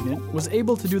refrigerator magnet, was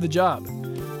able to do the job.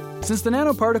 Since the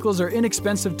nanoparticles are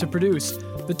inexpensive to produce,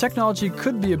 the technology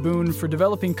could be a boon for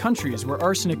developing countries where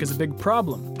arsenic is a big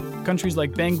problem, countries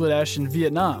like Bangladesh and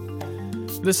Vietnam.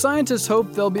 The scientists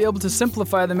hope they'll be able to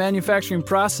simplify the manufacturing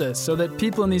process so that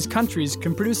people in these countries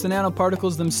can produce the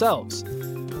nanoparticles themselves.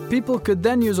 People could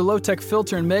then use a low-tech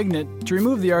filter and magnet to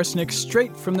remove the arsenic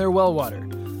straight from their well water.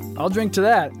 I'll drink to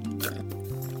that.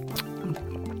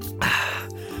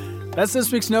 That's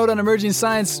this week's note on emerging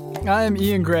science. I am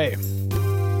Ian Gray.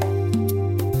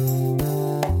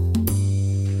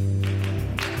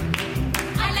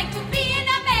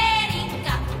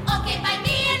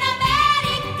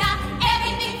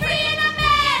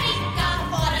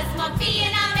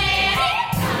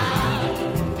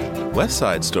 West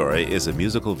Side Story is a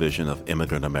musical vision of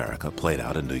immigrant America played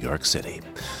out in New York City.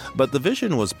 But the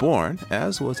vision was born,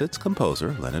 as was its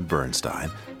composer, Leonard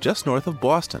Bernstein, just north of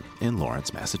Boston in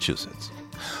Lawrence, Massachusetts.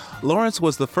 Lawrence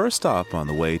was the first stop on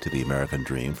the way to the American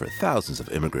dream for thousands of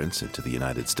immigrants into the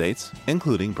United States,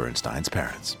 including Bernstein's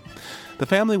parents. The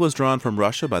family was drawn from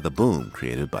Russia by the boom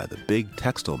created by the big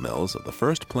textile mills of the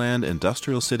first planned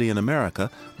industrial city in America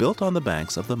built on the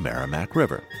banks of the Merrimack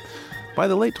River. By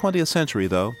the late 20th century,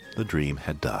 though, the dream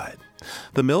had died.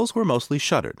 The mills were mostly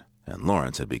shuttered, and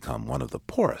Lawrence had become one of the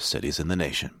poorest cities in the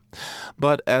nation.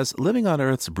 But as Living on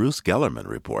Earth's Bruce Gellerman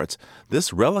reports,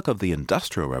 this relic of the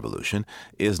Industrial Revolution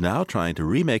is now trying to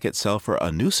remake itself for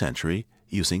a new century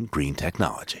using green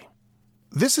technology.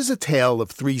 This is a tale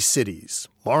of three cities,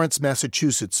 Lawrence,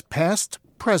 Massachusetts, past,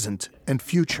 present, and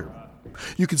future.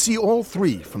 You can see all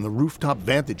three from the rooftop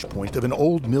vantage point of an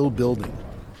old mill building.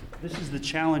 This is the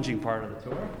challenging part of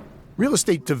the tour. Real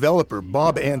estate developer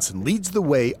Bob Anson leads the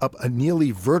way up a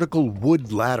nearly vertical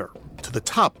wood ladder to the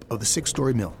top of the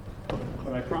 6-story mill.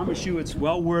 But I promise you it's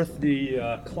well worth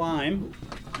the climb,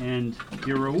 and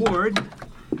your reward...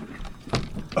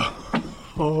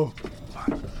 Oh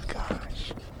my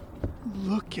gosh.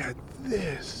 Look at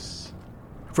this.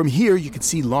 From here, you can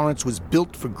see Lawrence was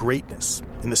built for greatness.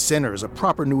 In the center is a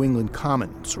proper New England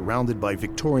common surrounded by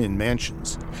Victorian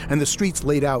mansions, and the streets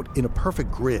laid out in a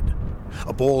perfect grid.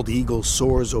 A bald eagle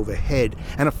soars overhead,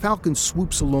 and a falcon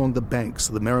swoops along the banks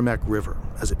of the Merrimack River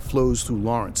as it flows through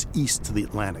Lawrence east to the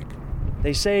Atlantic.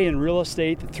 They say in real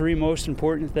estate the three most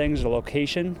important things are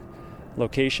location,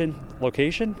 location,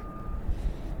 location.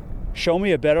 Show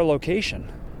me a better location.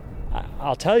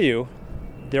 I'll tell you,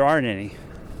 there aren't any.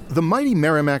 The mighty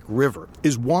Merrimack River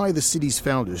is why the city's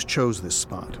founders chose this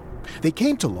spot. They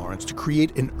came to Lawrence to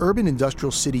create an urban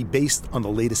industrial city based on the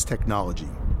latest technology.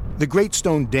 The Great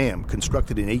Stone Dam,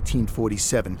 constructed in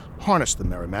 1847, harnessed the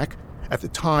Merrimack. At the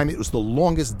time, it was the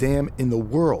longest dam in the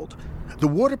world. The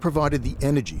water provided the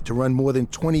energy to run more than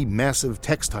 20 massive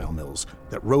textile mills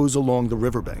that rose along the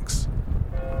riverbanks.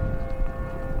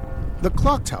 The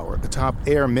clock tower atop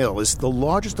Air Mill is the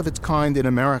largest of its kind in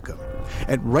America,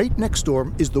 and right next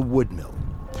door is the wood mill.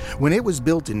 When it was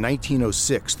built in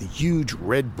 1906, the huge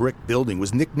red brick building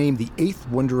was nicknamed the eighth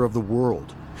wonder of the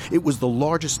world. It was the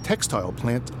largest textile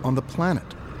plant on the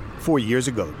planet. 4 years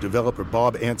ago, developer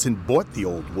Bob Anson bought the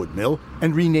old wood mill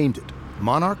and renamed it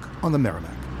Monarch on the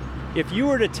Merrimack. If you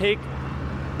were to take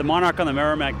the Monarch on the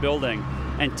Merrimack building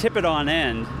and tip it on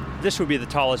end, this would be the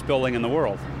tallest building in the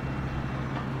world.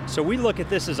 So we look at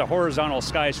this as a horizontal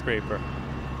skyscraper.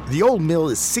 The old mill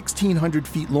is 1,600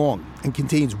 feet long and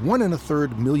contains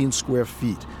 1.25 million square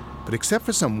feet. But except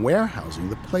for some warehousing,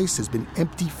 the place has been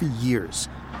empty for years.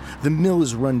 The mill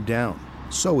is run down.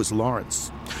 So is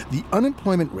Lawrence. The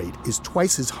unemployment rate is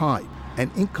twice as high,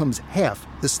 and income's half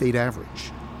the state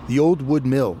average. The old wood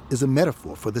mill is a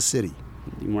metaphor for the city.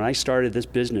 When I started this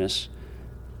business,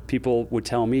 people would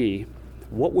tell me,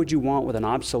 what would you want with an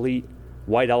obsolete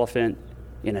white elephant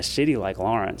in a city like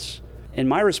Lawrence? And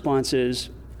my response is,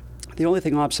 the only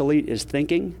thing obsolete is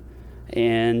thinking,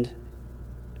 and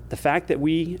the fact that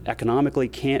we economically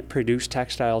can't produce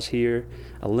textiles here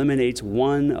eliminates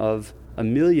one of a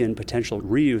million potential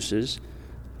reuses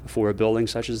for a building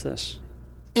such as this.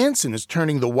 Anson is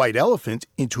turning the white elephant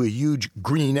into a huge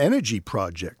green energy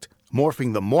project,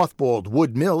 morphing the mothballed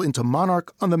wood mill into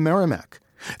Monarch on the Merrimack.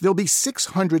 There'll be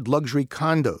 600 luxury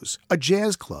condos, a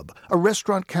jazz club, a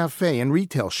restaurant cafe, and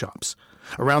retail shops.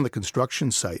 Around the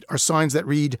construction site are signs that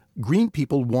read, Green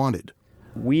People Wanted.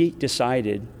 We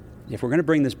decided, if we're going to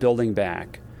bring this building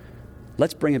back,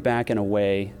 let's bring it back in a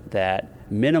way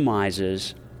that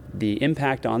minimizes the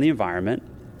impact on the environment,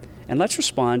 and let's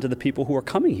respond to the people who are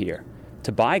coming here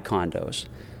to buy condos.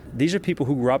 These are people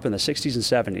who grew up in the 60s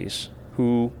and 70s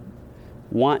who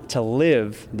want to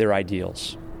live their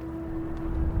ideals.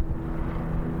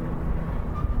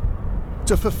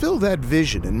 To fulfill that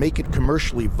vision and make it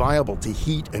commercially viable to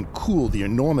heat and cool the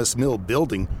enormous mill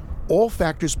building, all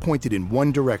factors pointed in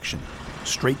one direction,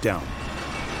 straight down.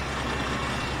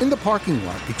 In the parking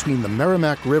lot between the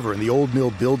Merrimack River and the old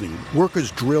mill building,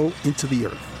 workers drill into the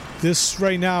earth. This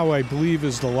right now, I believe,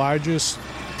 is the largest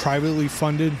privately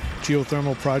funded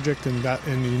geothermal project in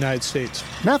the United States.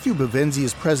 Matthew Bavenzi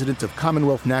is president of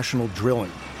Commonwealth National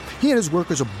Drilling. He and his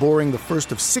workers are boring the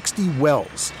first of 60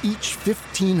 wells, each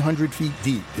 1,500 feet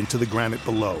deep into the granite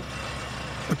below.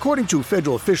 According to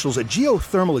federal officials, a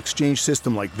geothermal exchange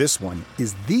system like this one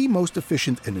is the most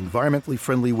efficient and environmentally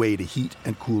friendly way to heat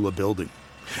and cool a building.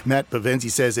 Matt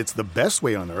Bavenzi says it's the best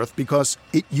way on Earth because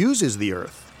it uses the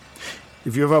Earth.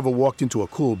 If you've ever walked into a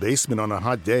cool basement on a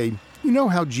hot day, you know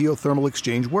how geothermal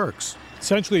exchange works.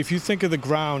 Essentially, if you think of the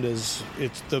ground as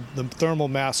the thermal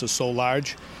mass is so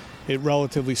large, it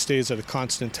relatively stays at a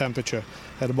constant temperature.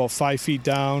 At about 5 feet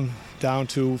down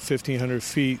to 1,500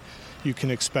 feet, you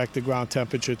can expect the ground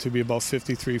temperature to be about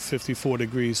 53, 54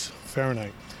 degrees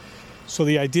Fahrenheit. So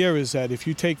the idea is that if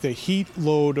you take the heat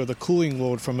load or the cooling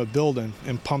load from a building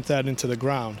and pump that into the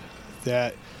ground,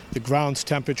 that the ground's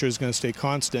temperature is going to stay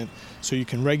constant, so you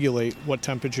can regulate what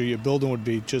temperature your building would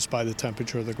be just by the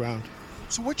temperature of the ground.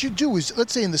 So what you do is,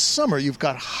 let's say in the summer, you've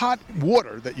got hot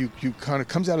water that you kind of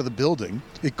comes out of the building,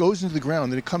 it goes into the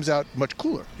ground, and it comes out much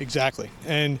cooler. Exactly.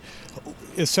 And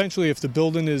essentially, if the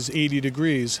building is 80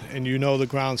 degrees and you know the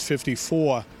ground's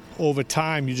 54, over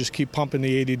time, you just keep pumping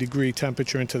the 80-degree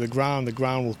temperature into the ground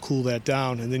will cool that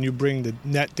down, and then you bring the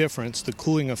net difference, the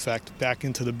cooling effect, back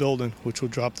into the building, which will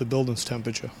drop the building's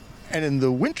temperature. And in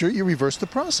the winter, you reverse the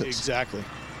process. Exactly.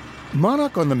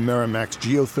 Monarch on the Merrimack's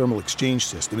geothermal exchange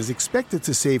system is expected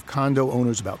to save condo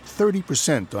owners about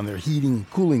 30% on their heating and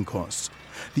cooling costs.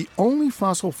 The only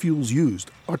fossil fuels used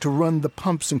are to run the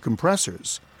pumps and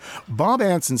compressors. Bob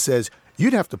Anson says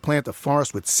you'd have to plant a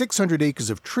forest with 600 acres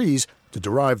of trees to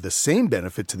derive the same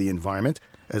benefit to the environment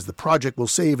as the project will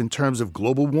save in terms of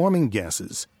global warming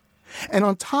gases. And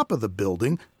on top of the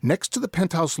building, next to the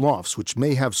penthouse lofts, which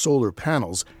may have solar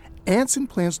panels, Anson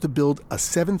plans to build a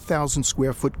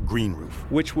 7,000-square-foot green roof,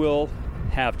 which will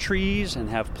have trees and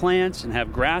have plants and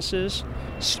have grasses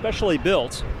specially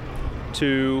built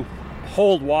to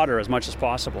hold water as much as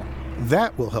possible.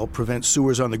 That will help prevent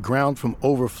sewers on the ground from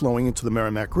overflowing into the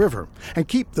Merrimack River and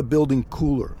keep the building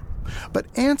cooler. But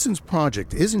Anson's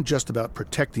project isn't just about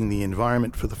protecting the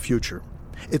environment for the future.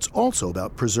 It's also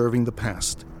about preserving the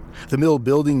past. The mill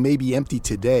building may be empty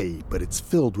today, but it's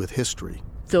filled with history.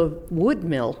 The wood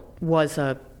mill was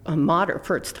a modern,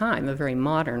 for its time, a very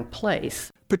modern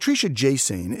place. Patricia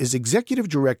Jasane is executive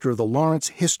director of the Lawrence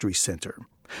History Center.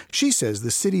 She says the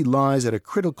city lies at a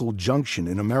critical junction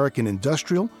in American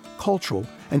industrial, cultural,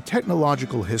 and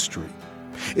technological history.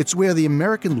 It's where the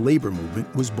American labor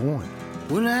movement was born.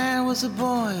 When I was a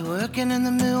boy, working in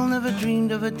the mill, never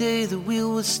dreamed of a day the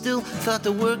wheel was still. Thought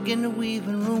the work in the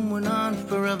weaving room went on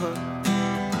forever.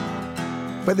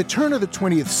 By the turn of the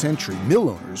 20th century, mill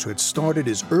owners who had started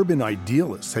as urban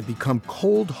idealists had become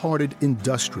cold-hearted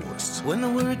industrialists. When the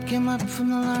word came up from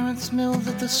the Lawrence mill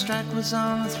that the strike was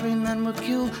on, the 3 men were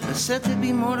killed. They said there'd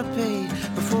be more to pay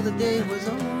before the day was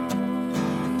over.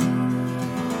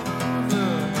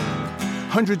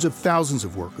 Hundreds of thousands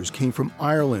of workers came from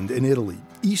Ireland and Italy,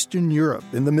 Eastern Europe,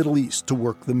 and the Middle East to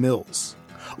work the mills.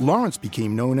 Lawrence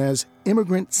became known as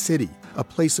Immigrant City, a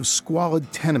place of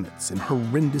squalid tenements and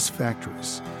horrendous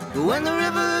factories. When the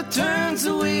river turns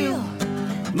the wheel,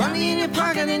 money in your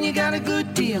pocket and you got a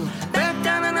good deal. Back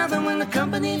down another when the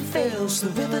company fails. The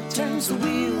river turns the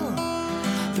wheel.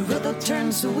 The river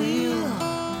turns the wheel.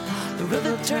 The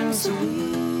river turns the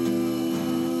wheel.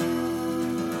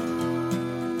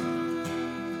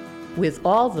 With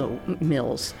all the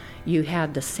mills, you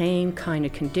had the same kind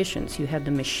of conditions. You had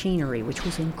the machinery, which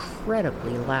was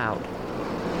incredibly loud.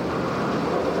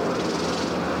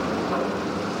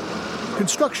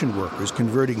 Construction workers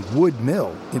converting wood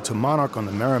mill into Monarch on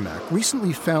the Merrimack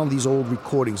recently found these old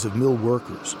recordings of mill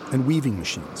workers and weaving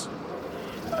machines.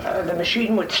 The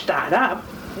machine would start up,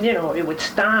 it would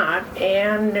start,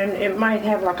 and it might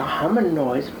have like a humming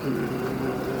noise.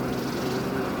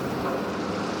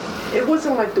 It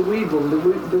wasn't like the weave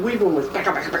room. The weave room was oh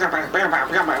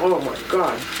my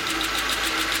God.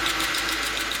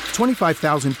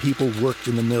 25,000 people worked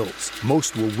in the mills.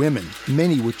 Most were women.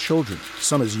 Many were children,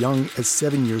 some as young as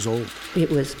 7 years old. It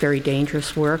was very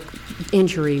dangerous work.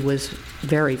 Injury was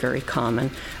very, very common,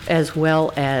 as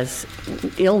well as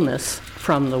illness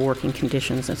from the working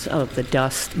conditions of the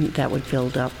dust that would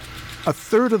build up. A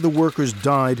third of the workers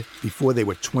died before they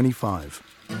were 25.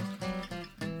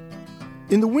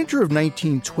 In the winter of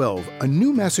 1912, a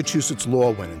new Massachusetts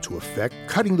law went into effect,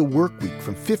 cutting the work week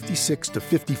from 56 to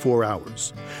 54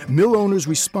 hours. Mill owners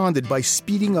responded by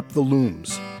speeding up the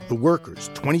looms. The workers,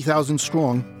 20,000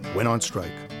 strong, went on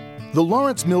strike. The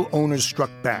Lawrence mill owners struck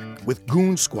back, with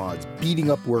goon squads beating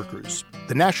up workers.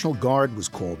 The National Guard was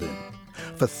called in.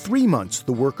 For 3 months,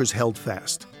 the workers held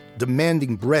fast,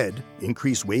 demanding bread,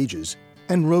 increased wages,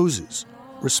 and roses,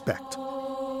 respect.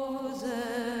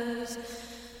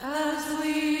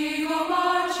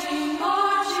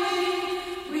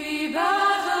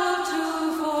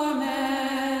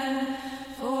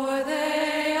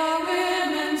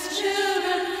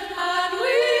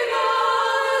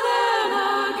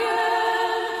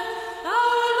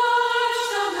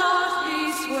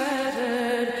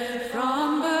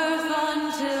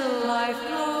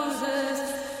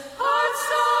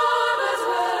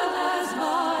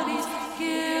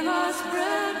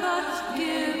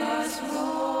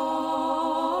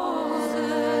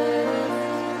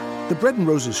 The Bread and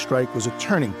Roses strike was a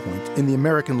turning point in the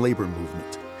American labor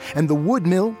movement, and the wood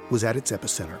mill was at its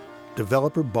epicenter.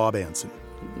 Developer Bob Anson.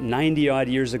 90-odd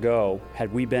years ago,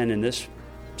 had we been in this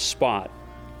spot,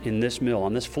 in this mill,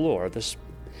 on this floor,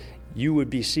 you would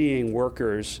be seeing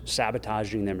workers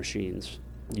sabotaging their machines.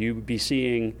 You would be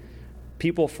seeing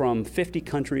people from 50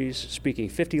 countries, speaking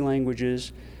 50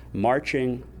 languages,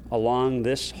 marching along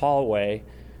this hallway,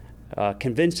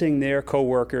 convincing their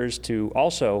co-workers to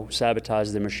also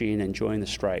sabotage the machine and join the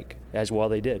strike, as well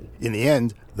they did. In the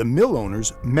end, the mill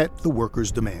owners met the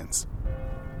workers' demands.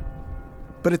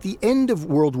 But at the end of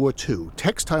World War II,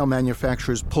 textile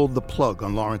manufacturers pulled the plug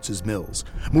on Lawrence's mills,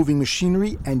 moving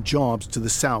machinery and jobs to the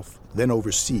south, then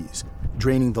overseas,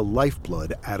 draining the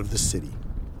lifeblood out of the city.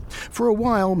 For a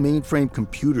while, mainframe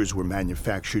computers were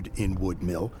manufactured in Wood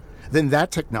Mill. Then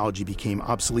that technology became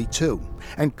obsolete too,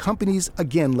 and companies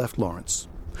again left Lawrence.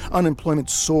 Unemployment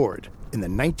soared. In the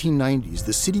 1990s,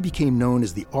 the city became known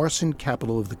as the arson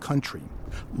capital of the country.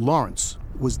 Lawrence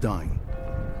was dying.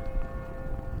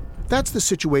 That's the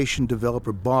situation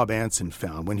developer Bob Anson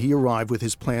found when he arrived with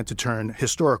his plan to turn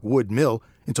historic Wood Mill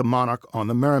into Monarch on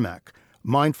the Merrimack,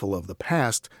 mindful of the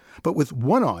past, but with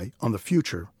one eye on the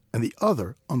future and the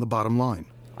other on the bottom line.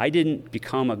 I didn't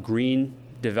become a green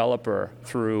developer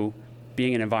through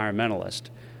being an environmentalist.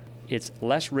 It's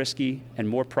less risky and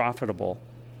more profitable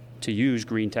to use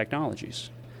green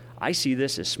technologies. I see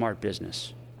this as smart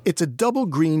business. It's a double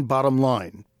green bottom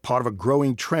line, part of a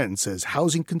growing trend, says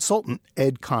housing consultant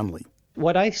Ed Conley.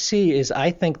 What I see is I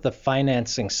think the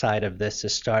financing side of this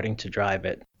is starting to drive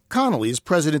it. Connolly is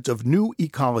president of New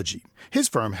Ecology. His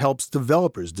firm helps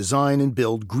developers design and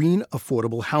build green,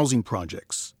 affordable housing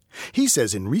projects. He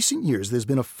says in recent years there's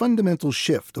been a fundamental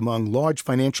shift among large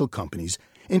financial companies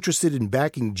interested in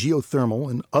backing geothermal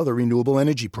and other renewable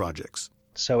energy projects.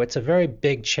 So it's a very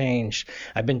big change.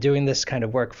 I've been doing this kind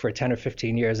of work for 10 or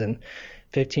 15 years, and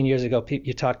 15 years ago,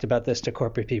 you talked about this to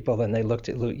corporate people, and they looked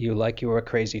at you like you were a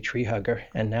crazy tree hugger,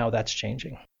 and now that's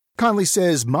changing. Conley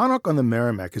says Monarch on the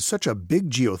Merrimack is such a big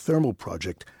geothermal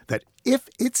project that if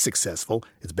it's successful,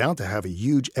 it's bound to have a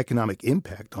huge economic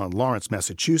impact on Lawrence,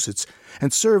 Massachusetts,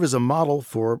 and serve as a model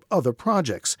for other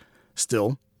projects.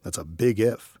 Still, that's a big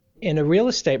if. In a real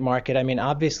estate market, I mean,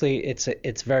 obviously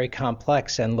it's very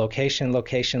complex, and location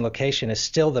is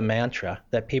still the mantra,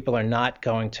 that people are not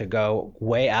going to go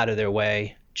way out of their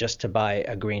way just to buy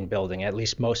a green building. At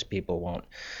least most people won't.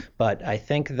 But I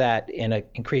think that in an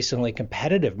increasingly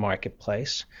competitive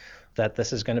marketplace, that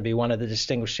this is going to be one of the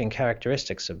distinguishing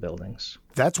characteristics of buildings.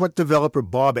 That's what developer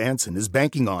Bob Anson is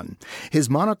banking on. His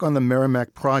Monarch on the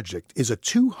Merrimack project is a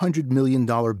 $200 million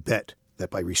bet that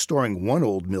by restoring one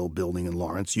old mill building in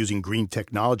Lawrence using green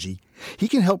technology, he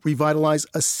can help revitalize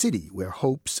a city where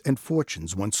hopes and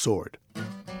fortunes once soared.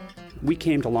 We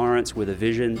came to Lawrence with a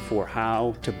vision for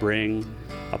how to bring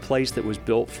a place that was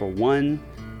built for one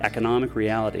economic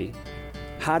reality,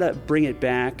 how to bring it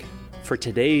back for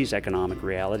today's economic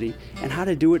reality, and how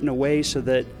to do it in a way so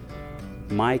that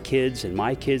my kids and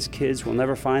my kids' kids will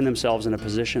never find themselves in a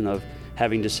position of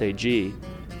having to say, gee,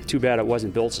 too bad it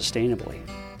wasn't built sustainably.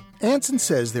 Anson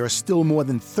says there are still more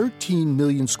than 13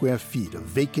 million square feet of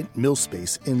vacant mill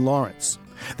space in Lawrence.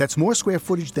 That's more square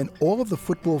footage than all of the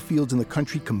football fields in the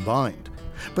country combined.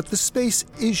 But the space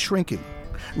is shrinking.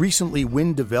 Recently,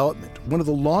 Wind Development, one of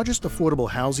the largest affordable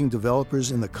housing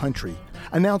developers in the country,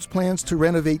 announced plans to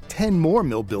renovate 10 more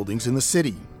mill buildings in the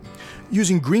city.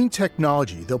 Using green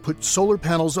technology, they'll put solar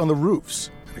panels on the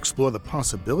roofs and explore the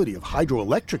possibility of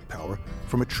hydroelectric power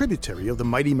from a tributary of the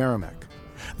mighty Merrimack,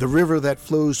 the river that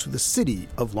flows through the city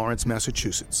of Lawrence,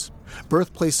 Massachusetts,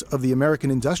 birthplace of the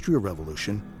American Industrial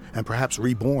Revolution, and perhaps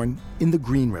reborn in the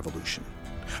Green Revolution.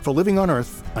 For Living on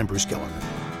Earth, I'm Bruce Gellerman.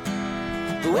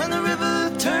 When the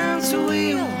river turns the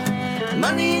wheel,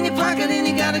 money in your pocket and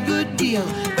you got a good deal.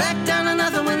 Back down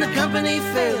another when the company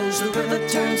fails. The river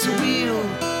turns the wheel.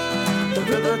 The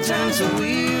river turns the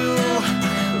wheel.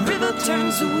 The river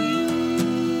turns the wheel.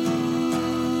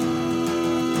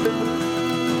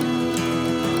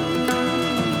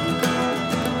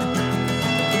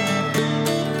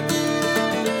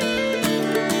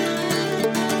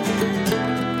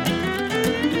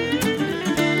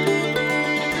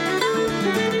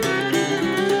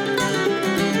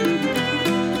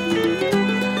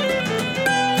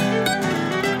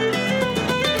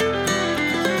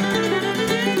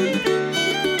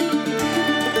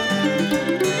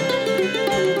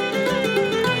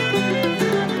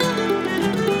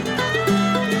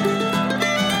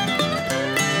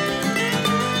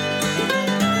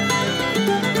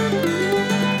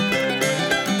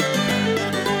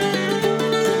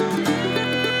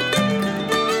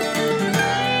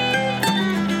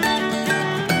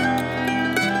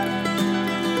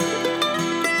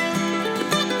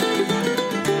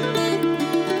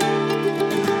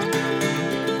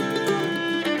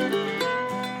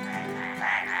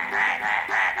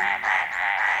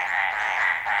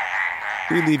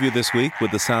 We leave you this week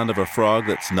with the sound of a frog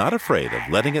that's not afraid of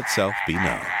letting itself be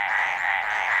known.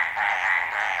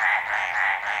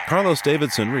 Carlos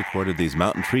Davidson recorded these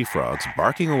mountain tree frogs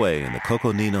barking away in the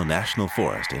Coconino National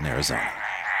Forest in Arizona.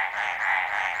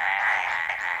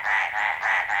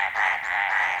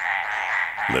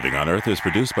 Living on Earth is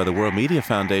produced by the World Media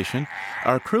Foundation.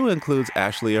 Our crew includes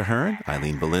Ashley Ahern,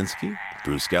 Eileen Belinsky,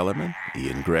 Bruce Gellerman,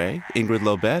 Ian Gray, Ingrid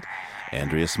Lobet,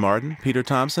 Andrea Smarden, Peter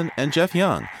Thompson, and Jeff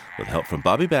Young, with help from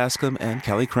Bobby Bascom and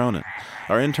Kelly Cronin.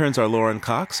 Our interns are Lauren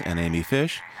Cox and Amy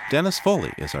Fish. Dennis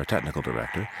Foley is our technical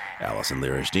director. Allison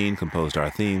Lirish-Dean composed our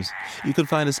themes. You can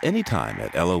find us anytime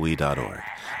at LOE.org.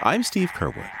 I'm Steve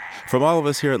Kerwood. From all of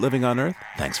us here at Living on Earth,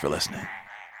 thanks for listening.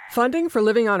 Funding for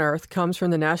Living on Earth comes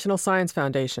from the National Science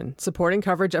Foundation, supporting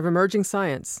coverage of emerging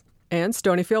science, and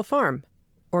Stonyfield Farm,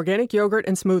 organic yogurt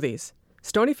and smoothies.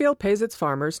 Stonyfield pays its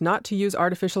farmers not to use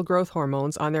artificial growth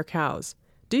hormones on their cows.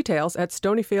 Details at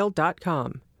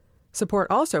stonyfield.com.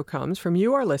 Support also comes from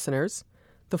you, our listeners,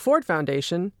 the Ford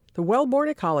Foundation, the Wellborn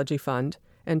Ecology Fund,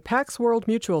 and Pax World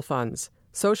Mutual Funds,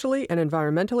 socially and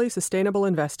environmentally sustainable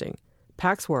investing.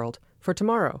 Pax World, for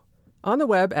tomorrow. On the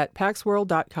web at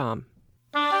paxworld.com.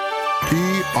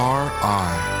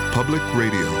 PRI, Public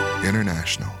Radio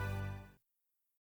International.